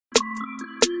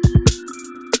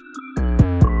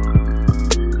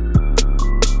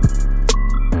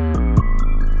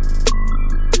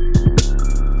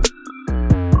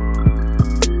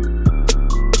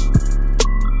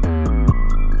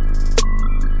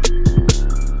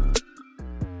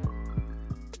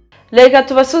Reka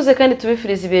tubasuze kandi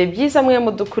tubifuriza ibihe byiza mwe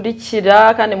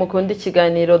mudukurikira kandi mukunda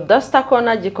ikiganiro Dasta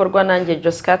Corner gikorwa nanjye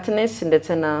Joscatness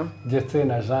ndetse na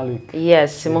Jean-Luc.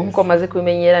 Yes, nkuko maze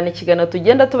kubimenyera ni kiganiro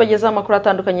tugenda tubageza amakuru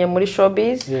atandukanye muri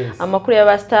showbiz, amakuru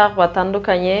y'abastar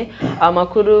batandukanye,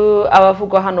 amakuru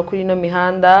abavugwa hano kuri no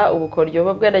mihanda,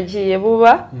 ubukoryo bwaragiye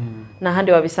buba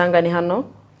nahandi wabisanga ni hano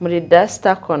muri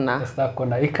Dasta Corner. Dasta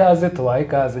Corner ikaze tubaye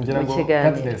ikaze ngira ngo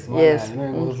Katness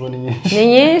ni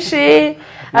nyinshi.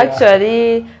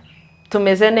 Actually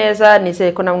tumeze neza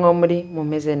nizeye ko namwe muri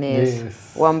mumeze neza.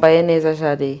 Wambaye neza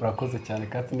Jari. Urakoze cyane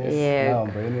Katness,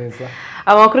 wambaye neza.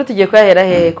 Amakuru tugiye kwahera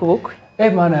he kubukwe?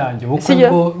 Mana yanjye ubukwe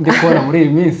bwo ndikora muri iyi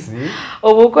minsi.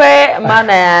 Ubukwe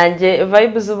mana yanjye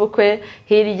vibes ubukwe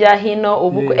hirya hino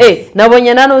ubukwe.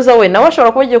 Nabonye nanuza we nawe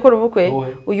ashobora kuba agiye gukora ubukwe.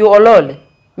 Uyu Olole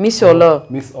Miss Olole.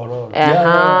 Miss Olole.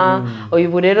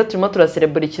 Uyu rero turimo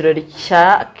turacelebrate ikirori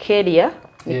cya Keria.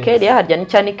 Ni Keria harya ni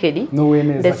cyane Keri.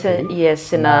 Ndetse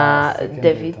yes na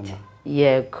David.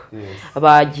 Yego.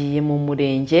 Bagiye mu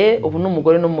murenge ubu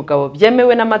n'umugore n'umugabo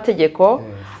byemewe n'amategeko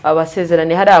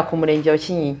abasezerane hari ku murenge wa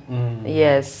Kinyinya.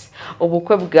 Yes.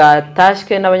 Ubukwe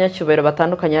bwatashwe n'abanyacyubahiro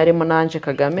batandukanye harimo nanje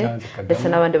Kagame ndetse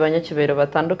n'abandi banyacyubahiro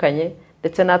batandukanye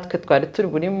ndetse natwe twari turi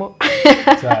burimo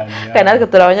kandi natwe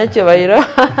turi abanyacyubahiro.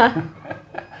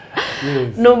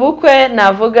 N'ubukwe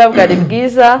navuga bwari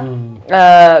bwiza.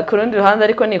 Ku rundi ruhande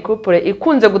ariko ni couple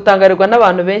ikunze gutangarirwa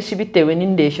n'abantu benshi bitewe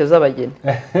n'indeshyo z'abageni.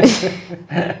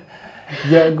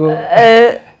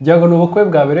 Jago n'ubukwe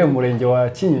bwabereye mu murenge wa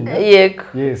Kinyinya. Yego.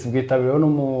 Yes, bwitabiriwe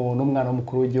n'umwana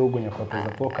w'umukuru w'igihugu nyakubahwa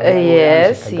Perezida Paul Kagame.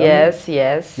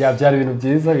 Yes. Byari ibintu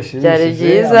byiza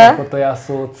bishimishije. Amafoto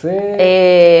yasohotse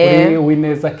kuri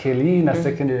Wineza Kelly na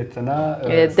Second Lieutenant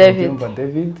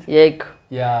David. Yego.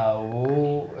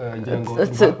 Yawo ngira ngo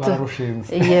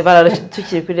barushinze.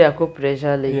 Tukiri kuri ya couple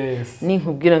Jale. Ni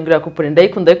nkubwira ngo ya couple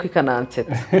ndayikunda ariko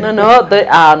ikanansetsa. Noneho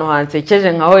ahantu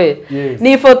hansekeje nkawe.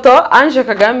 Ni ifoto Ange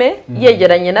Kagame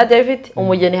yegeranye na David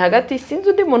umugeni hagati sinzi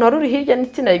undi muntu wari uri hirya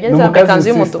n'itsina ribye nzambaye kanzu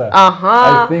y'umutuku.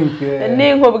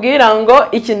 Ni nkubwira ngo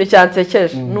ikintu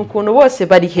cyansekeje nukuntu bose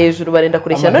bari hejuru barenda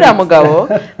kureshya n'uriya mugabo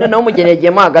noneho umugeni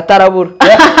yagiyemo agatarabura.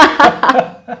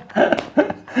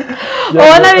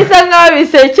 Ubona bisa nkaho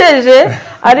bisekeje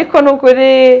ariko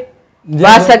nukuri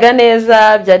basaga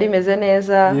neza byari bimeze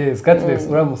neza. Yes, Katness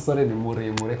ura musore ni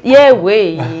muremure.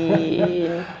 Yewe.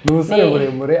 N'umusore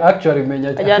muremure actually menya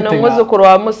afite nka umuzukuru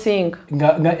wa Musinga.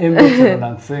 Nka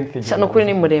M95. Cyane kuri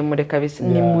ni muremure kabisa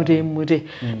ni muremure.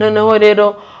 Noneho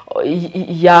rero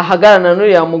yahagarana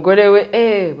n'uriya mugore we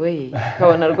we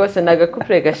kabona rwose naga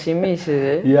couple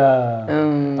gashimishije.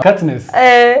 Katness.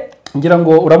 Ngira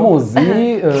ngo uramuzi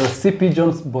CP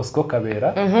John Bosco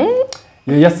Kabera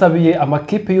yasabiye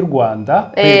amakipe y'u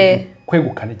Rwanda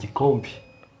kwegukana igikombe.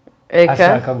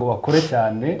 Ashaka ngo bakore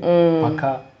cyane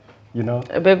paka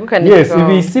yes,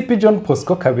 ibi CP John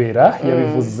Bosco Kabera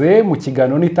yabivuze mu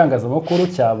kiganiro n'itangazamakuru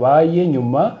cyabaye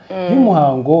nyuma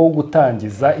y'umuhango wo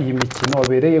gutangiza iyi mikino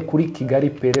wabereye kuri Kigali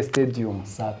Pele Stadium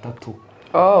saa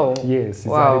 3. Yes,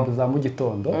 za mu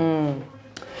gitondo.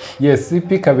 Yes,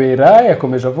 CP Kabera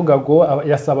yakomeje avuga ngo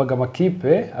yasabaga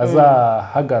amakipe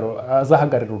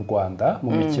azahagarira u Rwanda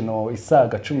mu mikino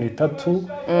isaga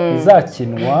 13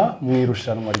 izakinwa mu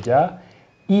irushanwa rya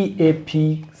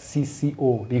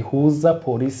EAPCCO rihuza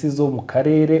polisi zo mu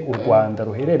karere u Rwanda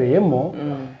ruherereyemo.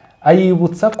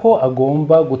 Ayibutsa ko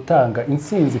agomba gutanga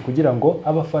intsinzi kugira ngo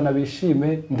abafana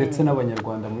bishime ndetse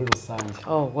n'abanyarwanda muri rusange.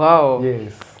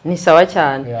 Yes. Ni sawa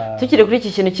cyane. Tukiri kuri iki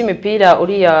kintu cy'imipira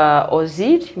uriya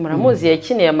Ozil muramuzi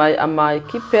yakiniye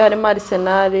amakipe harimo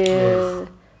Arsenal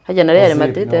hajya na Real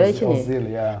Madrid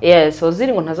yakiniye. Yes,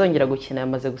 Ozil ngo ntazongera gukina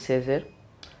yamaze gusezera.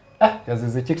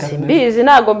 Yazize iki Katness? Mbizi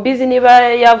nago mbizi niba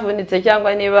yavunitse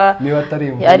cyangwa niba atari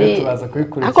imvune turaza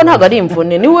kubikurikira. Ako ntago ari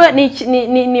imvune niwe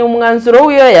ni umwanzuro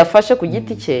wiyo yafashe ku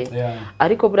giti cye.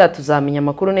 Ariko buriya tuzamenya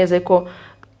amakuru neza ko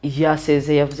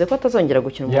yasezeye yavuze ko atazongera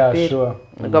gukina umupira.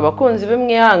 Ngo abakunzi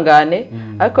bimwihangane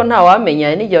ariko nta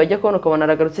wamenya n'igihe wajya kubona ukabona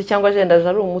aragarutse cyangwa agenda aje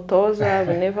ari umutoza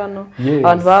binevano.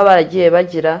 Abantu baba baragiye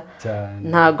bagira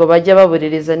ntago bajya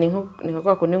babuririza ni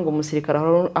nko kundi ngo umusirikare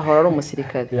ahora ari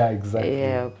umusirikare.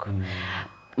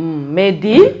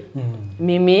 Medi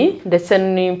Mimi ndetse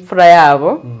n'imfura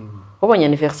yabo ubonye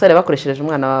anniversaire bakoresheje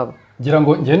umwana wabo. Ngira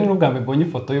ngo ngiye ni n'ubwa mbere mbonye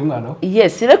ifoto y'umwana we.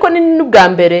 Yes, reko ni n'ubwa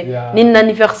mbere ni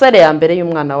anniversaire ya mbere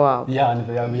y'umwana wabo.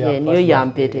 Niyo ya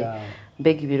mbere.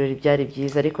 mbega ibirori byari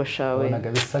byiza ariko shawe naga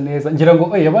bisa neza ngira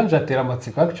ngo yabanje atera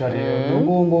amatsiko actually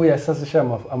n'ubwo yasashe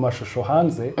amashusho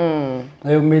hanze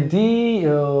Meddy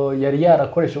yari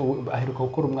yarakoresha aheruka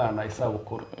gukora umwana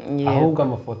isabukuru ahubwo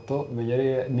amafoto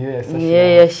niyo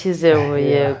yashyizeho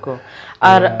yego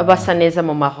basa neza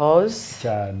mu marose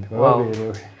cyane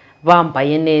baberewe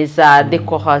bambaye neza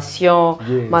decoration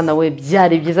mana we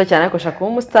byari byiza cyane ariko shaka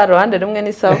umustar ruhande rumwe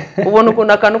ni sawa ubona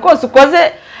ukuntu akantu kose ukoze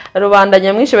rubanda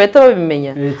nyamwinshi bahita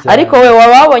babimenya ariko we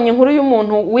wababonye inkuru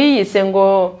y'umuntu wiyise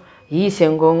ngo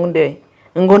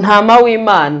ngo ntama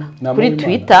w'Imana kuri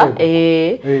Twitter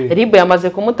Ribu yamaze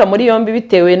kumuta muri yombi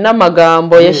bitewe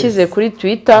n'amagambo yashyize kuri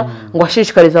Twitter ngo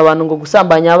ashishikariza abantu ngo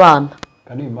gusambanya abana.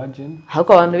 Can you imagine?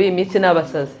 Hako abantu b'imitsi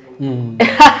n'abasazi.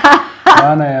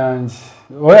 Bana yanjye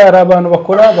oya ari abantu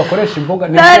bakoresha imbuga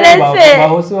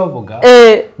bahose bavuga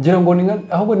ngira ngo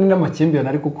ahubwo ni n'amakimbirane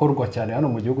ari gukorwa cyane hano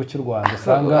mu gihugu cy'u Rwanda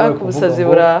usanga ubusazi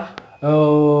bura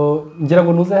ngira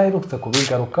ngo nuzaherutse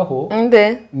kubigarukaho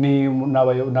ni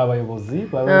n'abayobozi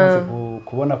bamaze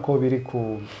kubona ko biri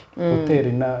gutera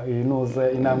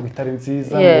intambwe itari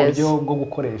nziza mu buryo bwo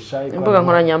gukoresha imbuga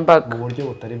nkoranyambaga mu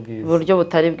buryo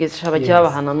butari bwiza bagiye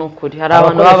babahana n'ukuri hari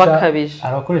abantu baba bakabije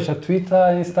abakoresha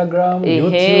Twitter, Instagram,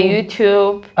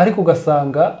 YouTube ariko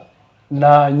ugasanga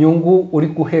na nyungu uri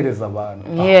guhereza abantu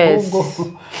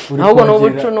ahubwo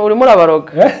n'ubucuno urimo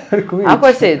urabaroga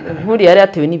ariko se nkuri yari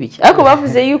yatewe n'ibiki ariko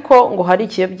bavuze yuko ngo hari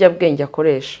ikiyobyabwenge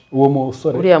akoresha uwo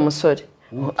musore uriya musore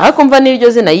ariko mva n'iryo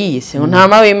zina yiyise ngo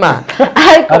ntama w'Imana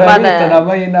ariko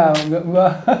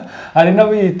hari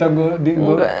n'abiyita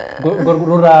ngo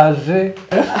ruraje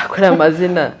akora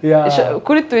amazina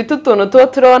kuri Twitter utuntu tuba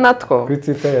turiho natwo kuri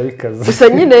Twitter yabikaze gusa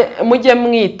nyine mujye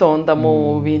mwitonda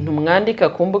mu bintu mwandika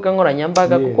ku mbuga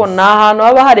nkoranyambaga kuko ni ahantu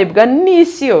haba harebwa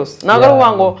n'isi yose ntabwo ari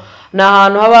ukuvuga ngo ni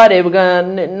ahantu haba harebwa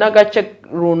n'agace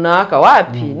runaka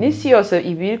wapi n'isi yose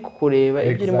ibiri kukureba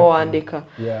ibyo urimo wandika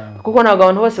kuko ntabwo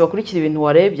abantu bose bakurikira ibintu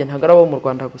warebye ntabwo ari abo mu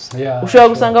Rwanda gusa ushobora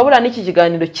gusanga buriya n'iki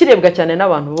kiganiro kirebwa cyane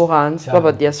n'abantu bo hanze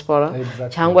baba diaspora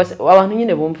cyangwa se abantu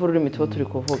nyine bumva ururimi tuba turi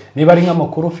kuvuga niba ari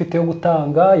nk'amakuru ufite yo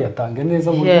gutanga yatange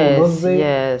neza mu buryo bunoze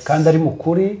kandi ari mu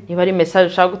kuri niba ari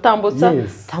message ushaka gutambutsa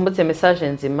tambutse message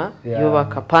nzima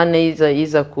yubaka pane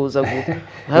yiza kuza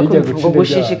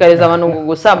gushishikariza abantu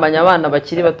gusambanya abana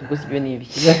bakiri batuguza ibyo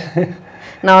n'ibiki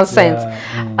nonsense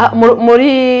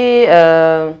muri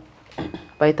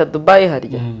bahita Dubai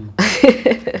harya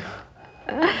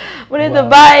muri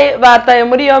Dubai bataye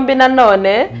muri yombi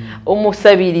nanone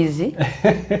umusabirizi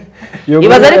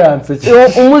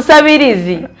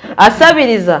umusabirizi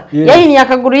asabiriza yahinnye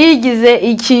akaguru yigize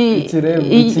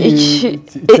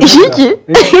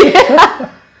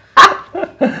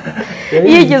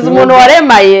yigize umuntu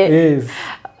waremaye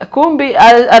kumbi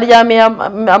aryamiye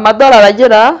amadolari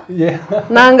agera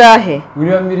nangahe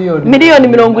miliyoni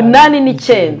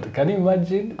 89 can you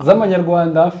imagine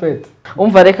z'amanyarwanda afete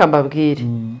umva reka mbabwire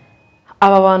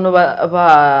aba bantu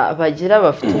bagira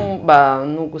bafite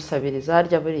no gusabiriza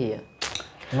harya buriya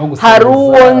hari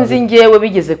uwo nzi ngewe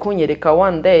bigeze kunyereka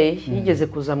one day yigeze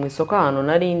kuza mu isoko ahantu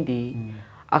narindi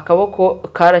akaboko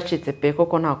karacitse pe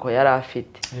koko ntako yari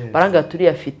afite baranga turi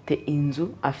afite inzu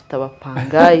afite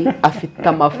abapangayi afite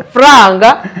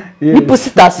amafaranga n'ipusi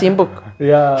tasimbuka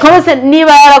kose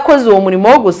niba yarakoze uwo murimo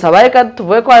wo gusaba reka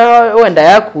tuvuye ko wenda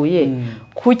yakuye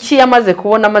kuki yamaze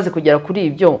kubona amaze kugera kuri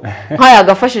ibyo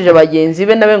nk'ayagafashije bagenzi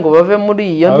be nabe ngo bave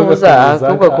muri iyo ntuza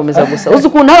ahubwo akomeza gusa uzi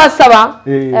ukuntu abasaba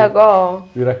yego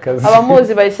birakaze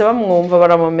abamuzi bahise bamwumva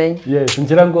baramumenya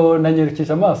ngira ngo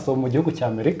nanyerukije amaso mu gihugu cya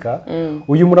Amerika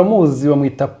uyu muramuzi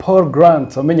bamwita Paul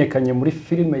Grant wamenyekanye muri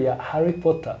filime ya Harry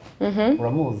Potter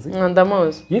uramuzi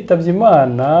ndamuzi yitabye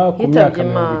Imana ku myaka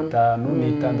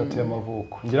 56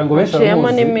 y'amavuko ngira ngo benshi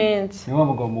baramuzi ni wa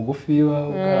mugabo mugufi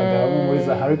ugaragaramo muri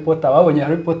za Harry Potter babonye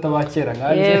Harry Potter bakera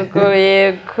nkanje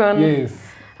yego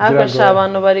akasha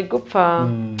abantu bari gupfa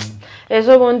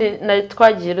ejo bundi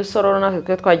twagiye rusororo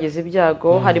natwe twagize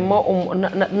ibyago harimo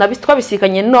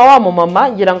twabisikanye no wa mama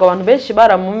ngira ngo abantu benshi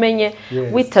baramumenye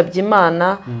witabye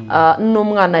Imana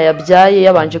n'umwana yabyaye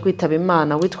yabanje kwitaba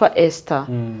Imana witwa Esther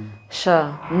sha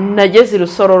nageze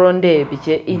rusororo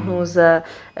ndebye intuza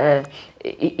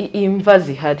imva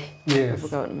zihari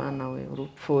uvuga Imana we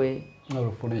urupfuye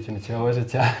urupfuye ikintu kibabaje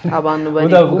cyane abantu bari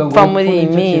gupfa muri iyi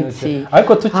minsi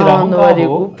ariko tukiri aho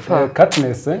ngaho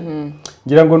Katniss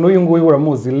ngira ngo n'uyu nguyu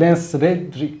uramuzi Lance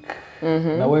Redrick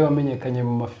nawe wamenyekanye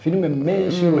mu mafilime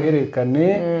menshi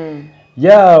y'uruhererekane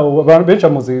abantu benshi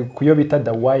bamuzi kuyo bita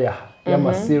The Wire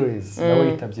y'ama series nawe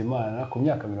yitabye Imana ku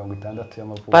myaka 60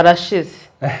 y'amavuko barashize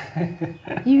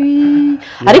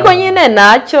ariko nyine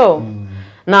nacyo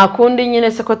nakundi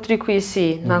nyine se ko turi ku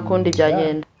isi nakundi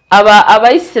byagenda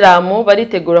abayisilamu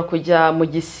baritegura kujya mu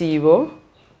gisibo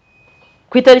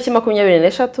ku itariki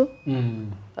 23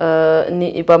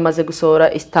 bamaze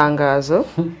gusohora itangazo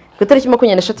ku itariki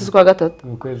 23 z'ukwa gatatu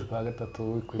mu kwezi kwa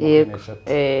gatatu ku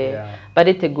 23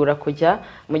 baritegura kujya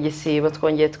mu gisibo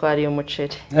twongeye twariye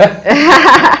umuceri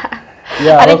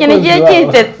hari ikintu giye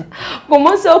kitetse ku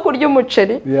munsi wo kurya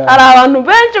umuceri hari abantu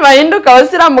benshi bahinduka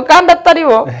abasilamu kandi atari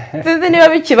bo sinzi niba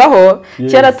bikibaho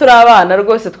kera turi abana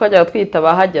rwose twajyaga twita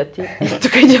bahajyati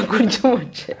tukajya kurya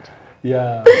umuceri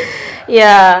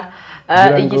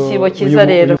igisibo kiza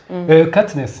rero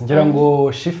Katness ngira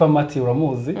ngo Shifa Mati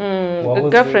uramuzi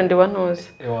girlfriend wa ntuzi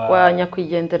wa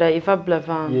nyakwigendera Iva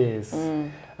Bravan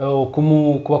ku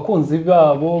bakunzi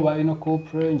babo bari no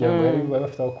couple ngira ngo bari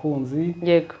bafite abakunzi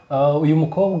yego uyu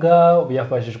mukobwa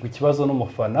yafashijwe ikibazo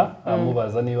n'umufana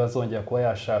amubaza niba azongera kuba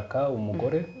yashaka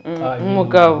umugore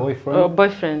umugabo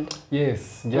boyfriend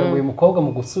yes ngira ngo uyu mukobwa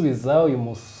mu gusubiza uyu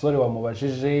musore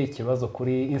wamubajije ikibazo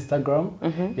kuri Instagram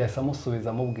yasamusubiza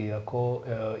amubwira ko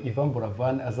Ivan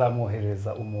Bravan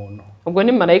azamwohereza umuntu ubwo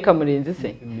ni marayika murinzi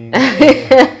se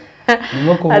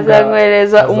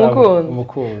azamwohereza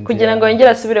umukunzi kugira ngo yongere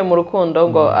asubire mu rukundo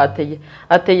ngo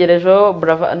ategerejeho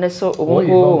Bravan so ubu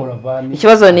ngubu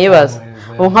ikibazo nibaza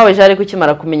ubu nkawe jari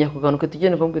kukimara kumenya kuganuka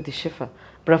tugende ko mbwita Shifa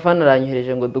Bravan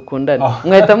aranyohereje ngo dukundane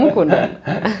mwahita mukundana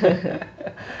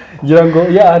ngira ngo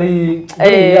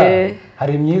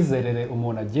hari imyizerere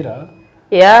umuntu agira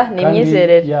ni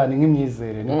imyizerere ni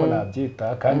nk'imyizerere niko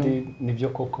nabyita kandi nibyo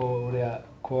koko uriya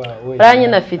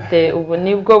nyine afite ubu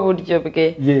nibwo buryo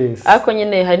bwe ariko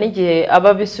nyine hari n'igihe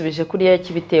aba bisubije kuriya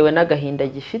kibitewe n'agahinda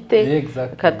gifite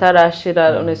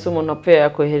katarashira nese umuntu apfuye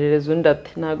yakoherereza undi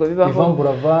ati ntabwo bibaho Ivan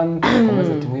Bravan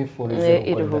dukomeze tumwifurize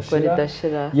iruhuko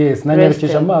ridashira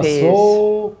nanyerekeje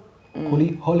amaso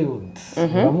kuri Hollywood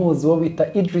uramuzi wo bita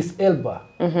Idris Elba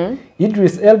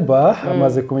Idris Elba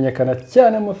amaze kumenyekana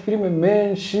cyane mu filime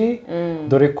menshi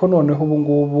dore ko noneho ubu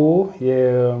ngubu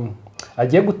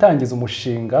agiye gutangiza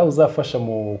umushinga uzafasha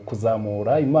mu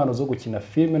kuzamura impano zo gukina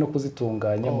filime no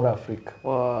kuzitunganya muri Afurika.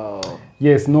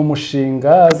 Ni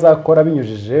umushinga azakora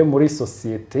binyujije muri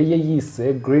sosiyete ye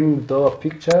yise Green Door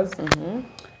Pictures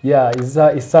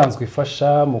isanzwe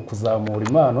ifasha mu kuzamura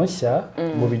impano nshya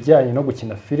mu bijyanye no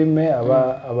gukina filime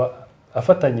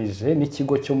afatanyije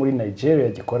n'ikigo cyo muri Nigeria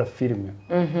gikora filime.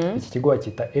 Iki kigo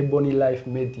bakita Ebony Life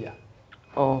Media.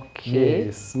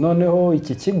 Noneho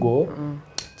iki kigo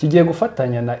kigiye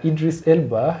gufatanya na Idris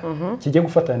Elba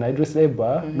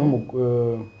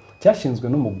cyashinzwe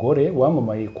n'umugore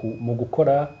wamamaye mu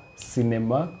gukora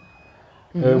sinema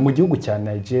mu gihugu cya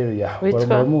Nigeria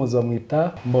baramuzi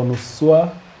bamwita Monusua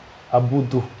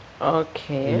Abudu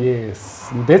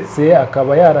ndetse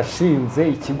akaba yarashinze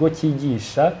ikigo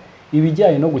cyigisha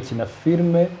ibijyanye no gukina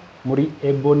filime muri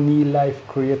Ebony Life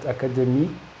Create Academy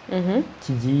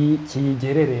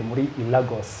kigerereye muri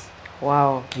Lagos.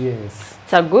 Wow.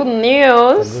 It's a good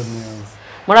news.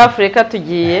 Muri Afrika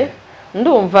tugiye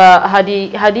ndumva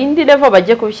hari indi level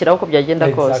bagiye kubishyiraho ko byagenda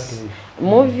kose.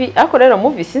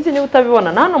 Movie sinzi niba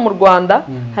utabibona hano mu Rwanda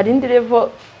hari indi level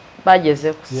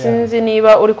bageze sinzi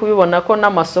niba uri kubibona ko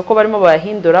n'amasoko barimo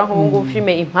bayahindura nk'ubu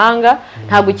filime impanga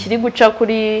ntabwo kiri guca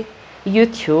kuri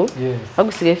YouTube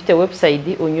bagusigaye ifite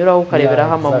website unyuraho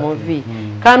ukareberaho ama movie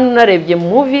kandi unarebye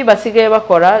movie basigaye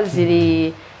bakora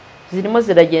zirimo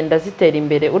ziragenda zitera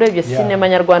imbere urebye sinema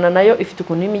nyarwanda nayo ifite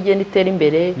ukuntu imigenda itera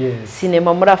imbere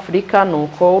sinema muri Afurika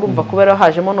nuko urumva kubera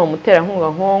hajemo no muterankunga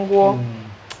nk'uwo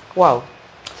wow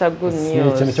it's a good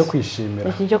news ikintu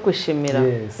cyo kwishimira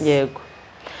yego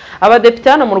abadepite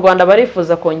hano mu Rwanda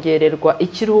barifuza kongererwa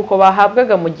ikiruhuko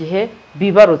bahabwaga mu gihe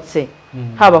bibarutse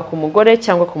haba ku mugore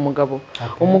cyangwa ku mugabo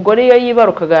umugore iyo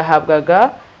yibarukaga yahabwaga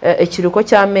ikiruhuko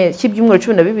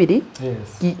cy'ibyumweru 12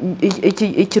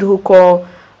 ikiruhuko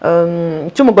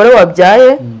cy'umugore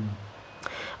wabyaye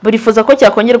burifuza ko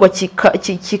cyakongerwa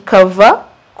kikava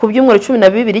ku byumweru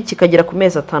 12 kikagera ku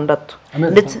mezi 6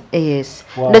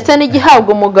 ndetse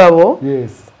n'igihabwa umugabo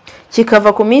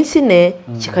kikava ku minsi 4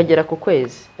 kikagera ku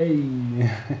kwezi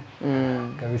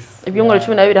ibyumweru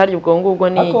 12 hari ubwo ngubwo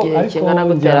ni igihe kingana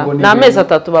gutera n'amezi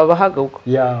 3 babahaga uko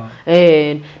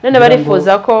none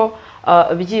barifuza ko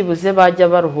byibuze bajya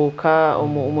baruhuka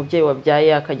umubyeyi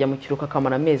wabyaye akajya mu kiruhuko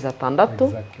akamara amezi 6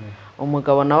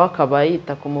 umugabo nawe akaba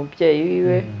yita ku mubyeyi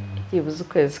wiwe byibuze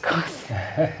ukwezi kose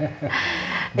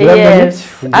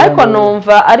ariko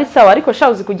numva ari sawa ariko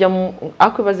shaka uzi kujya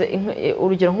akwibaze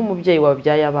urugero nk'umubyeyi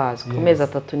wabyaye abazwe ku mezi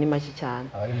 3 ni make cyane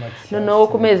noneho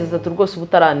ku mezi 3 rwose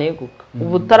ubutaraneguka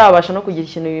ubutarabasha no kugira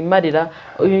ikintu bimarira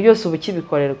uyu yose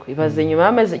ubukibikorerwa ibaze nyuma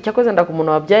y'amezi cyakoze nda ku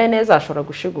muntu wabyaye neza ashobora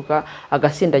gushiguka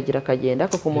agasindagira akagenda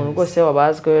ariko ku muntu rwose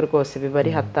wabazwe we rwose biba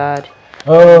ari hatari.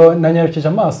 Nanyarukije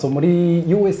amaso muri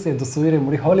USA dusubire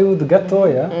muri Hollywood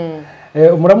gatoya.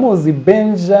 Muramuzi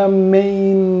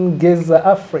Benjamin Geza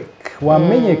Affleck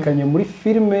wamenyekanye muri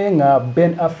filime nka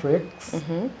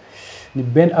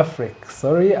Ben Affleck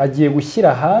sorry agiye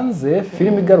gushyira hanze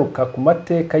filime igaruka ku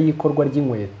mateka y'ikorwa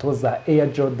ry'inkweto za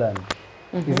Air Jordan.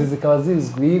 Izi zikaba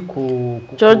zizwi ku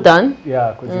Jordan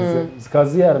zikaba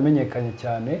zaramenyekanye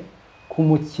cyane ku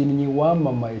mukinnyi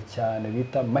wamamaye cyane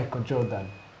bita Michael Jordan.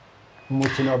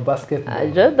 Umukino wa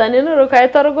basketball. Jordan ni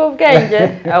urukweto rw'ubwenge.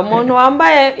 Umuntu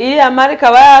wambaye iriya marika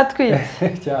aba yatwitse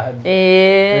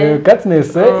cyane.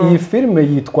 Katness iyi filime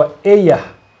yitwa Air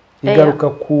igaruka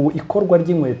ku ikorwa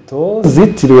ry'inkweto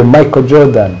zitiriwe Michael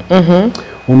Jordan.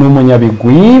 Uno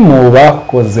munyabigwi mu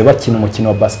bakoze bakina umukino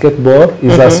wa basketball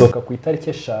izasohoka ku itariki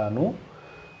 5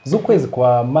 z'ukwezi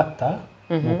kwa Mata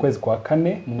mu kwezi kwa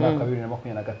 4 mu mwaka wa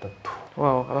 2023.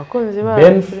 Wow, abakunzi ba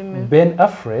Ben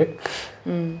Affleck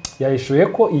yahishuye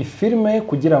ko iyi filime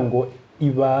kugira ngo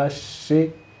ibashe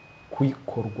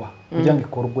kuyikorwa kugira ngo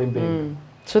ikorwe mbere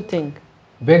shooting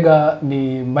bega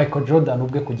ni Michael Jordan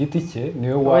ubwe ku giti cye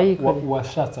niwe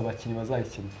washatse abakinnyi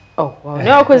bazayikina.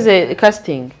 Niwe wakoze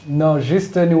casting? No,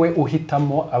 juste niwe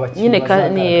uhitamo abakinnyi bazayikina.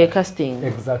 Ni casting.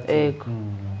 Exactly.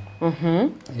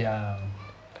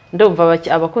 Ndumva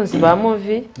abakunzi ba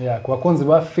movie ku bakunzi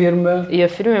ba filime iyo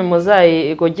filime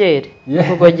muzayigogere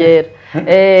kugogera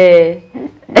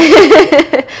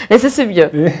ese sibyo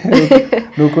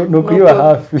nuko iba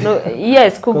hafi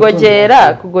yes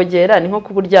kugogera ni nko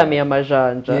kuburyamiye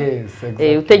amajanja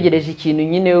utegereje ikintu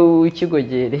nyine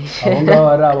ukigogere aho ngaho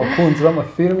ari abakunzi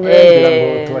b'amafilime kugira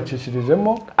ngo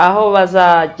tubacishirijemo aho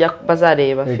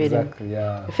bazareba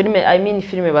filime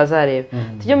filime bazareba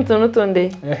tujye mu tuntu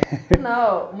tundi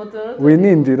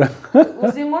winindira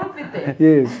uzi inkuru ufite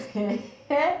yes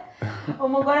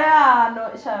umugore hano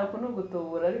ishaka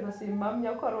kunugutubura ariko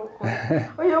simpamya ko ari uko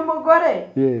uyu mugore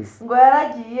ngo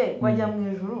yaragiye ngo ajya mu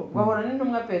ijuru bahora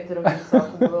n'intumwa Petero gusa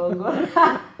ku murongo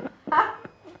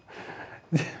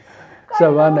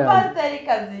Shabana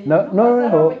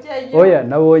oya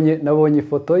nabonye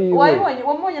ifoto yiwe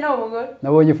wabonye nawe mugore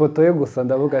nabonye ifoto ye gusa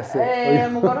ndavuga se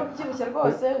umugore ubyibushye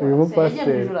rwose uyu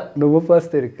mupasiteri ni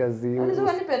umupasiteri kazi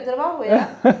uzuba ni Petero bahuye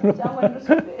cyangwa ni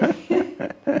Rusuferi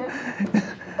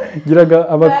giraga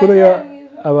amakuru ya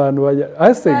abantu bajya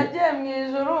agiye mu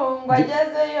ijuru ngo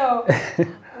agezeyo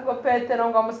ngo Petero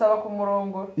ngo amusaba ku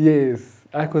murongo yes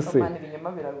ariko se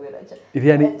ibinyama biragwera cyane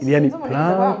iriya ni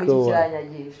planko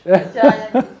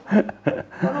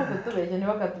nuko tubeshye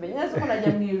ntibakatubeshye neza umuntu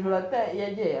ajya mu ijuru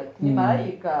yagiye ati ni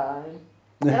marayika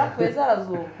yarapfuye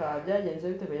zarazuka byagenze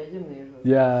bite ko yagiye mu ijuru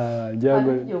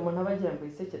igihe umuntu aba agira ngo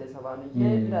yisekereze abantu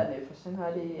igihe biranefashe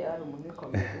nk'ari umuntu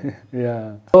ukomeye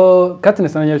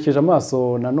Katness nanyarukije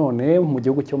amaso nanone mu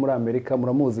gihugu cyo muri Amerika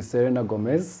muramuzi Selena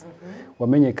Gomez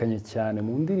wamenyekanye cyane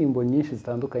mu ndirimbo nyinshi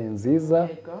zitandukanye nziza.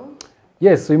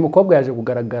 Yes, uyu mukobwa yaje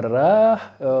kugaragara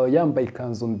yambaye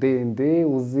ikanzu ndende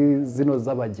uzi zino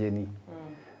z'abageni.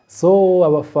 So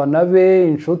abafana be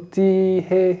inshuti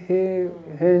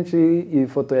henshi iyi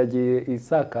foto yagiye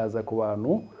isakaza ku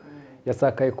bantu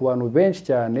yasakaye ku bantu benshi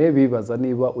cyane bibaza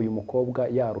niba uyu mukobwa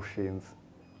yarushinze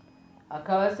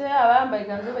akaba se abambaye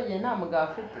ikanzu y'abageni nta mugabo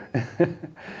afite.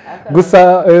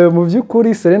 Gusa mu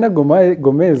by'ukuri Selena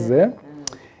Gomez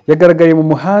yagaragaye mu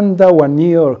muhanda wa New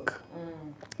York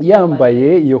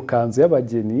yambaye iyo kanzu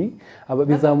y'abageni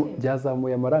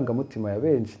byazamuye amarangamutima ya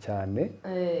benshi cyane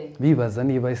bibaza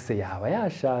niba ese yaba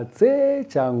yashatse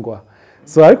cyangwa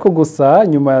so ariko gusa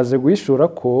nyuma yaje guhishura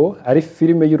ko ari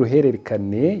filime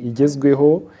y'uruhererekane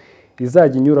igezweho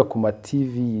izajya inyura ku ma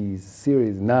TV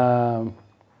series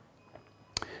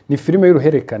ni filime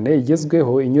y'uruhererekane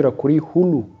igezweho inyura kuri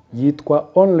Hulu yitwa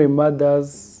Only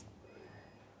Mothers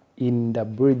in the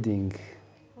Building.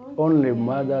 Only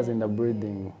Mothers in the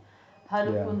Building. Hari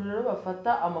ukuntu rero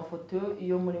bafata amafoto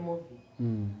yo muri movie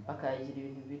bakayagira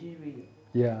ibintu biri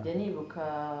ya nibuka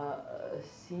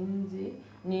sinzi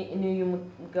ni uyu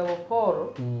mugabo Paul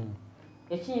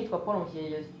yakinyitwa Paul mu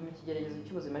kigeragezo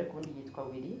cy'ubuzima ariko ubundi yitwa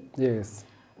Willy. Yes.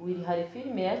 Willy hari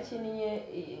filime yakinnye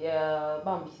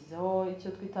bamushyizeho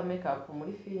icyo twita make up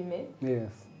muri filime.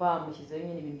 Yes. Bamushyizeho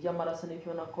nyine ibintu by'amaraso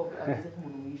n'ibyo nako ameze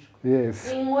nk'umuntu wishwe.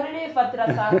 Yes. Inkuru irifatira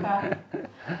saka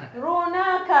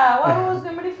runaka wari uzwi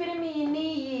muri filime iyi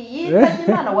n'iyi yitabye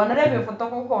imana wanareba iyo foto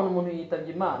kuko ubona umuntu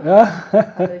yitabye imana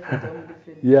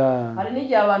hari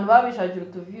n'igihe abantu babishakira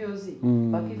utuviyuzi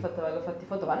bakifata bagafata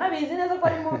ifoto banabizi neza ko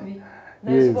ari mubi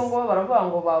neza ubwo ngo baravuga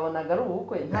ngo babonaga ari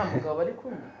ubukwe nta mugabo bari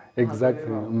kumwe.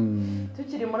 Exactly.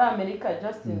 Tukiri muri Amerika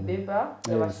Justin Bieber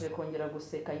yabashije kongera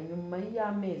guseka nyuma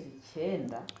y'amezi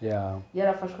 9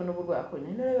 yarafashwe n'uburwayi akora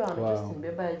none rero abantu Justin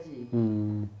Bieber yagiye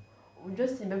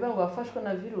Justin Bieber ngo afashwe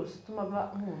na virus utuma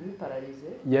ba nk'umuntu paralize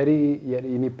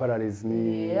yari ni paralyze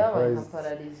ni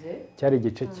paralyze cyari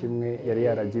igice kimwe yari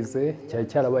yaragize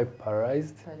cyarabaye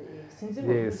paralyzed sinzi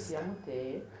ngo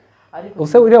yamuteye ariko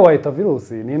use uriya wahita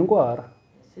virus ni indwara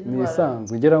ni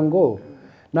isanzwe ngira ngo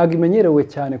ntabwo imenyerewe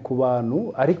cyane ku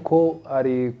bantu ariko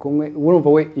ari kumwe urumva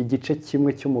we igice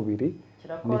kimwe cy'umubiri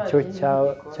nicyo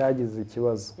cyagize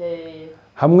ikibazo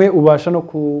hamwe ubasha no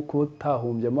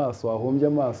kutahumbya amaso wahumbya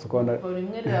amaso ukabona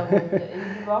rimwe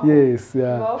rirahumbya yes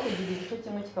baho kugira igice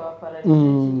kimwe kikaba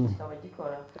paralize kikaba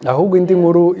gikora ahubwo indi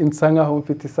nkuru insa nkaho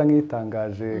mfite isa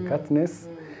nk'itangaje Katniss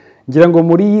ngira ngo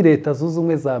muri leta zunze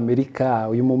ubumwe za Amerika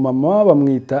uyu mumama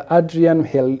bamwita Adrian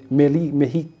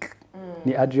Mehik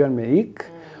ni Adrian Mehik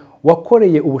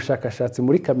wakoreye ubushakashatsi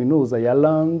muri kaminuza ya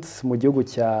Lund mu gihugu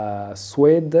cya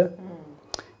Sweden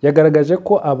yagaragaje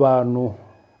ko abantu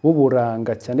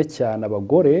b'uburanga cyane cyane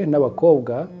abagore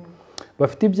n'abakobwa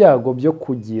bafite ibyago byo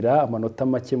kugira amanota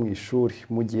make mu ishuri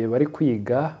mu gihe bari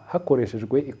kwiga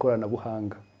hakoreshejwe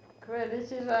ikoranabuhanga. Kubera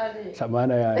iki jari?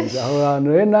 Shamana yanjye aho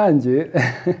hantu rero nanjye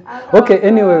okay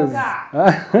anyways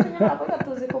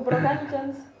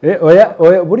oya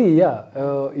buriya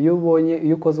iyo ubonye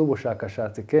iyo ukoze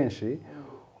ubushakashatsi kenshi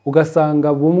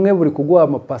ugasanga bumwe buri kuguha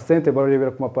amapasente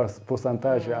barebera ku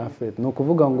maporsantaje en fait ni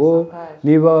ukuvuga ngo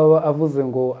niba avuze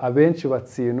ngo abenshi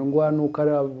batsindwa nuko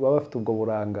baba bafite ubwo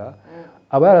buranga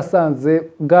aba yarasanze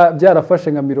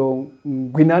byarafashe nka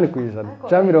 80%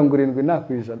 cyangwa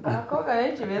 70% abakobwa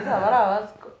benshi beza bari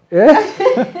abaswa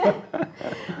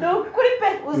no kuri pe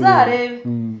uzarebe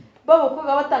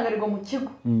babakobwa batangarirwa mu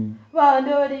kigo bandi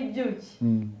bari ibyuki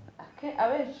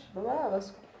abenshi baba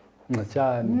abaswa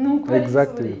cyane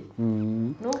exactly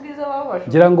n'ubwiza babasha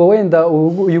ngira ngo wenda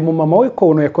uyu mumama we ko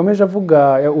uno yakomeje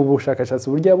avuga ubushakashatsi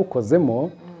buryo yabukozemo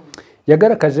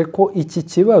yagaragaje ko iki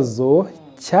kibazo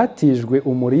cyatijwe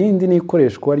umurindi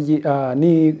n'ikoreshwa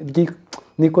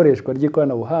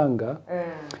ry'ikoranabuhanga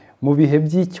mu bihe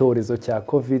by'icyorezo cya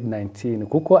COVID-19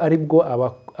 kuko aribwo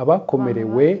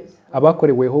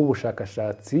abakoreweho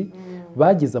ubushakashatsi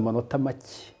bagize amanota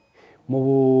make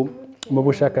mu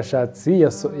bushakashatsi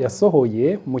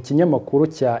yasohoye mu kinyamakuru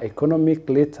cya Economic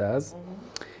Letters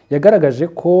yagaragaje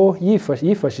ko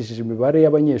yifashishije imibare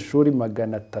y'abanyeshuri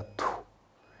 300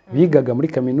 bigaga muri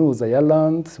kaminuza ya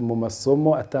Lund mu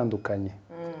masomo atandukanye.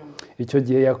 Icyo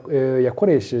gihe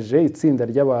yakoresheje itsinda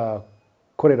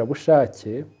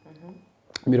ry'abakorerabushake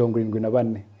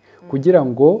 74 kugira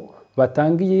ngo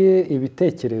batangiye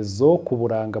ibitekerezo ku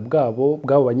buranga bw'abo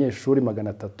banyeshuri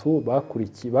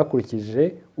 300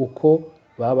 bakurikije uko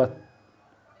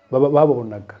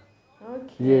babonaga.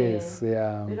 Yes,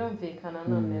 birumvikana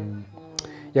none.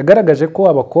 Yagaragaje ko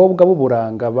abakobwa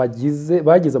b'uburanga bagize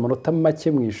amanota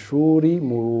make mu ishuri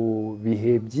mu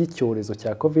bihe by'icyorezo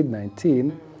cya COVID-19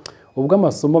 ubwo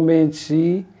amasomo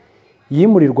menshi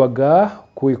yimurirwaga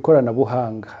ku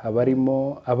ikoranabuhanga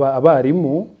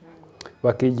abarimu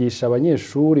bakigisha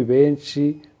abanyeshuri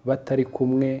benshi batari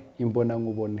kumwe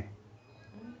imbonankubone.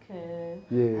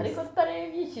 Ariko tutari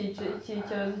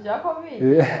iby'icyorezo cya COVID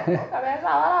abeza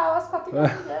barabaswa tugiye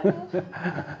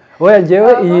oya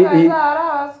ngewe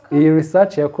iyi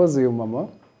research yakoze uyu mama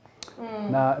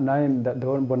na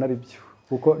mbona ari byo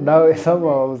kuko nawe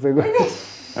sabavuze ngo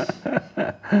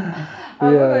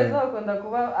abagore bakunda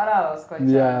kuba ari abaswa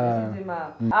cyane zizima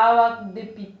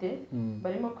abadepite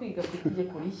barimo kwiga ku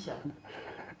itegeko rishya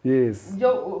byo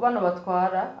bano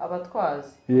batwara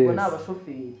abatwazi ngo ni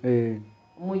abashoferi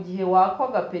mu gihe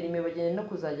wakwaga perime bagenda no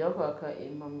kuzajya bakwaka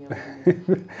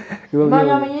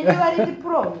impamyabumenyi niba ari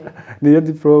diplome niyo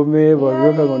diplome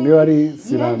bavuga ngo niyo ari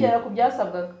yiyongera ku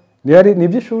byasabwaga ni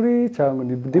iby'ishuri cyangwa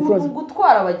ni diplome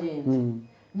gutwara abagenzi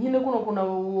nyine kuno kuna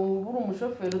buri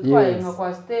umushoferi utwaye nka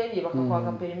kwasiteri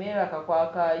bakakwaka perime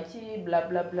bakakwaka iki bla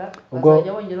bla bla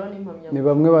bazajya bongeraho n'impamyabumenyi ni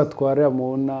bamwe batwarira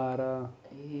mu ntara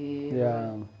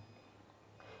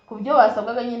kubyo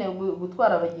basabwaga nyine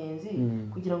gutwara abagenzi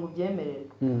kugira ngo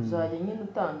byemererwe uzajya nyine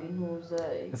utanga intuza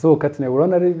so Katine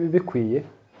urabona ari bikwiye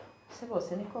se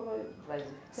bose niko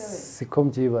bazifite siko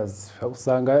mbyibaza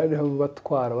usanga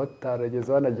batwara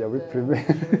batarageze banajya muri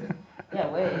primaire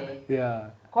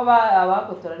ko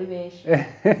abakotora ari benshi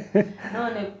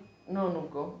none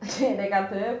ubwo reka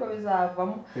turebe ko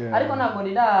bizavamo ariko ntabwo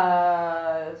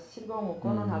rirashyirwa ryashyizweho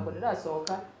umukono ntabwo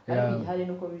rirasohoka ariko igihari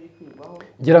nuko biri kwigwaho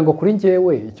ngira ngo kuri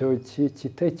njyewe icyo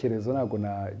gitekerezo ntabwo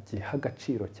nagiha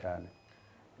agaciro cyane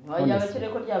agaciro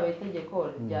ko ryabaye itegeko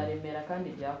ryaremera kandi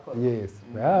ryakora yes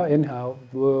anyhow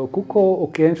kuko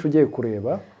akenshi ugiye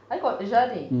kureba ariko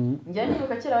jari njya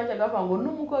nibuka kera bajyaga bavuga ngo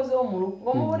n'umukozi wo mu rugo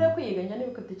ngo mubure kwiga njya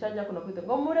nibuka ticajya kuno kwita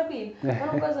ngo mubure kwiga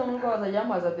n'umukozi wo mu rugo bazajya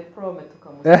bamubaza diplome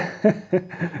tukamusa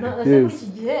ese muri iki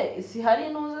gihe si hari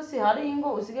inuze si hari ingo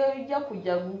usigaye ujya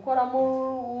kujya gukoramo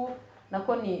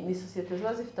nako ni sosiyete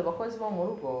ziba zifite abakozi bo mu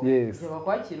rugo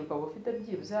bakwakira ukaba ufite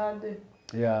byibuze hade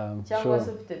cyangwa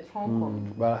se ufite tronkom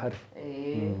barahari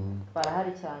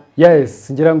barahari cyane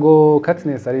yes ngira ngo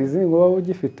Katness ari izindi ngo waba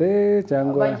ugifite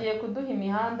cyangwa bagiye kuduha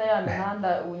imihanda ya mihanda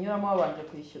unyuramo wabanje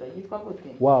kwishyura yitwa gute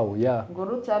wow ngo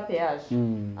route ya péage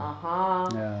aha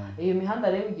iyo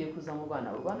mihanda rero ugiye kuza mu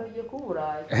Rwanda rugiye kubura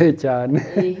cyane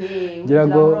ngira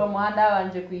ngo umuhanda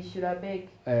wabanje kwishyura beg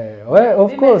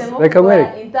of course reka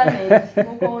mwereke internet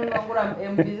nkuko ngura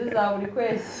MB za buri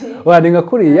kwezi wa ninga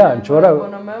kuriya nshobora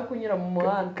kubona yo kunyura mu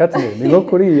muhanda Katness ningo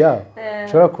kuriya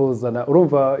nshobora kuzana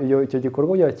urumva icyo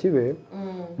gikorwa cya kibe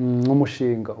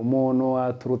nk'umushinga umuntu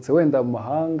aturutse wenda mu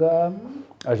mahanga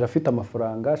aje afite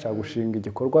amafaranga ashaka gushinga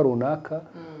igikorwa runaka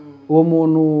uwo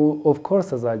muntu of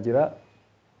course azagira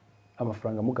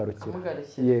amafaranga amugarukira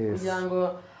yes kugira ngo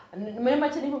muri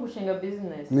make ni nko gushinga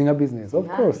business ni nka business of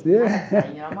course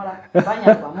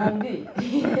banyarwa mumbwi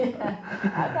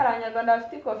akaranyarwanda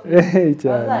bafite ikofi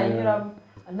bazanyuramo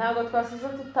ntabwo twasize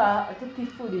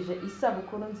tutifurije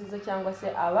isabukuru nziza cyangwa se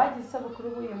abagize isabukuru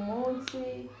b'uyu munsi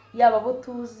yaba abo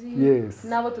tuzi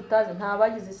n'abo tutazi nta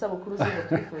bagize isabukuru z'ubu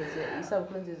twifurije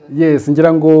isabukuru nziza yes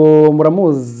ngira ngo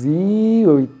muramuzi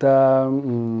wita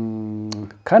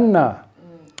Kana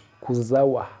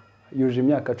Kuzawa yuje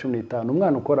imyaka 15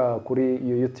 umwana ukora kuri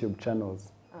iyo YouTube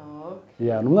channels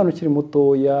ni umwana ukiri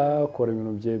mutoya akora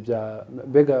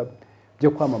ibintu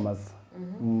byo kwamamaza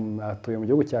atuye mu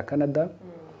gihugu cya Canada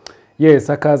yes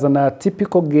akazana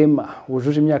typical gamer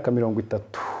wujuje imyaka 30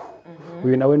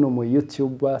 uyu nawe ni umu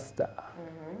YouTuber star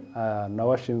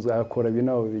nawe ashinzwe akora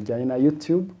ibintu bijyanye na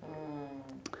YouTube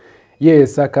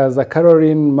yes akaza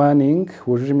Caroline Manning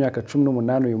wujuje imyaka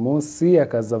 18 uyu munsi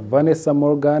akaza Vanessa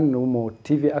Morgan umu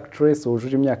TV actress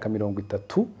wujuje imyaka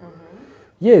 30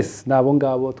 yes nabo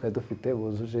ngabo twari dufite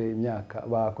bujuje imyaka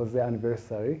bakoze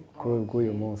anniversary kuri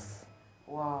uyu munsi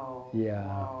wow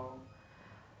wow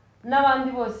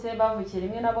n'abandi bose bavukiye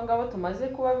rimwe nabo ngabo tumaze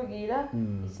kubabwira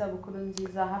isabukuru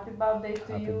nziza happy birthday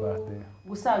to you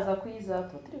gusaza kwiza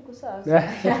turi gusaza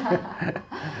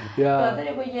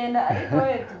turi kugenda ariko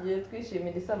tugiye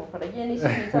twishimira isabukuru agiye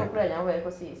nishimiye isabukuru yanjye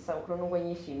ariko si isabukuru nubwo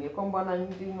nyishimiye ko mbona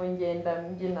ndimo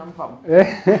ngenda mvamo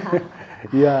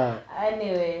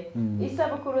anyway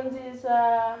isabukuru nziza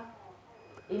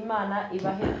Imana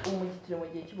ibahe umugitiro mu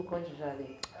gihe cy'ubukonje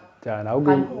jari cyane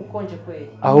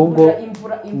ahubwo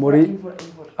muri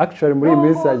actually muri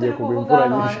minsi yagiye kugwa imvura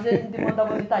nyinshi ndimo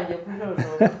ndabona itangiye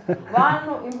kujojoba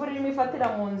bantu imvura irimo ifatira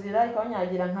mu nzira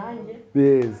ikanyagira nkanjye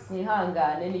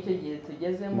nihangane nicyo gihe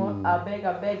tugezemo abeg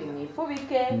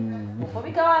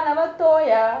mufubike abana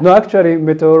batoya no actually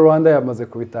Meteo Rwanda yamaze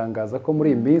kubitangaza ko muri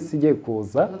iyi minsi igiye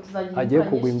kuza hagiye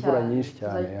kugwa imvura nyinshi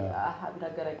cyane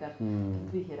biragaragara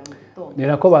twihera mu gitondo ni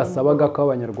nako basabaga ko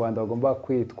abanyarwanda bagomba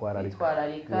kwitwararika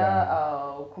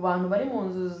ku bantu bari mu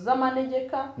nzu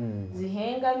z'amanegeka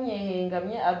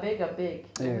zihengamye abeg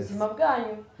ubuzima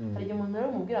bwanyu hari igihe umuntu rero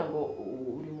umubwira ngo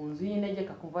uri mu nzu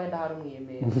y'inegeka kumva wenda hari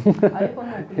umwiyemera ariko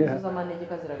nukuri inzu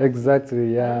z'amanegeka ziragaragara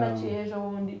exactly naciye ejo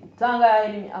bundi nsanga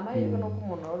amahirwe nuko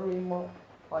umuntu wari urimo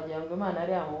wagira ngo Imana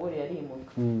yari yamuburiye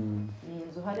arimuka ni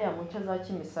inzu hariya mu nce za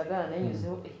Kimisagara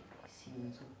nanyuzeho si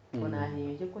inzu ubona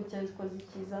yahiye ko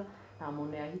zikiza nta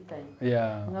muntu yahitanye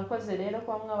mwakoze rero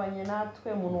kwa mwabanye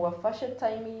natwe umuntu wafashe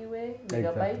time yiwe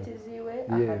megabyte ziwe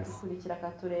akadukurikira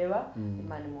akatureba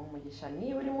Imana imuhe umugisha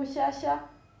niba uri mushyashya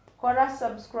kora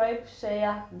subscribe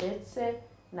share ndetse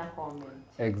na comment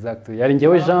exactly yari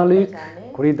njyewe Jean-Luc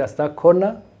kuri The Star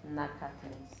Corner na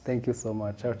Katness thank you so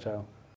much ciao